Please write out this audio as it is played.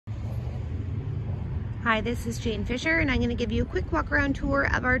Hi, this is Jane Fisher, and I'm going to give you a quick walk-around tour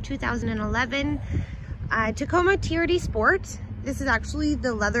of our 2011 Tacoma TRD Sport. This is actually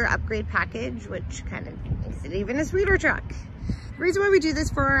the leather upgrade package, which kind of makes it even a sweeter truck. The reason why we do this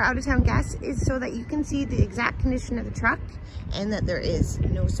for our out-of-town guests is so that you can see the exact condition of the truck and that there is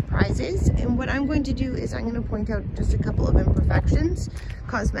no surprises. And what I'm going to do is I'm going to point out just a couple of imperfections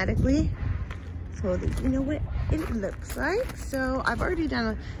cosmetically so that you know what it looks like. So I've already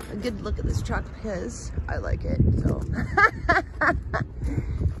done a good look at this truck because I like it. So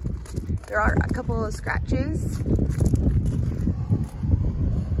there are a couple of scratches,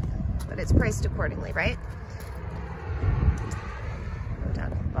 but it's priced accordingly, right? Go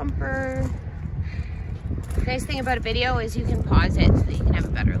down the bumper. The nice thing about a video is you can pause it so that you can have a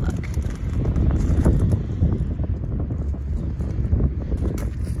better look.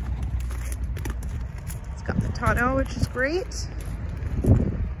 It's got the tonneau, which is great.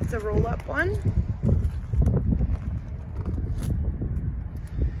 It's a roll-up one.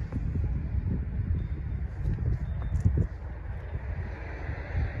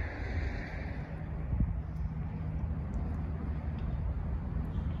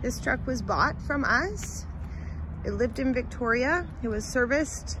 This truck was bought from us. It lived in Victoria. It was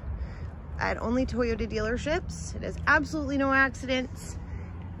serviced at only Toyota dealerships. It has absolutely no accidents,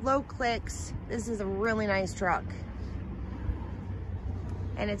 low clicks. This is a really nice truck.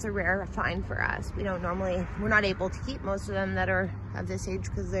 And it's a rare find for us. We're not able to keep most of them that are of this age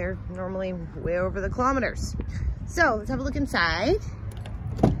because they're normally way over the kilometers. So let's have a look inside.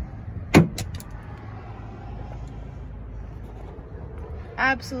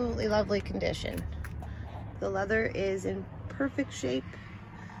 Absolutely lovely condition. The leather is in perfect shape.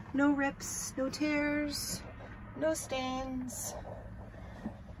 No rips, no tears, no stains.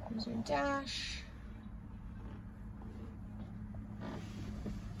 There's your dash.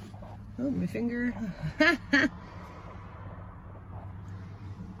 Oh, my finger.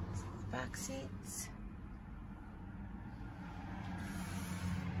 Back seats.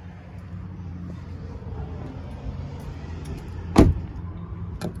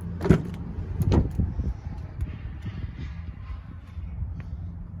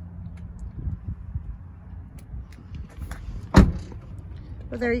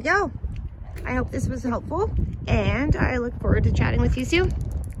 Well, there you go. I hope this was helpful, and I look forward to chatting with you soon.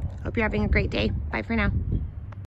 Hope you're having a great day. Bye for now.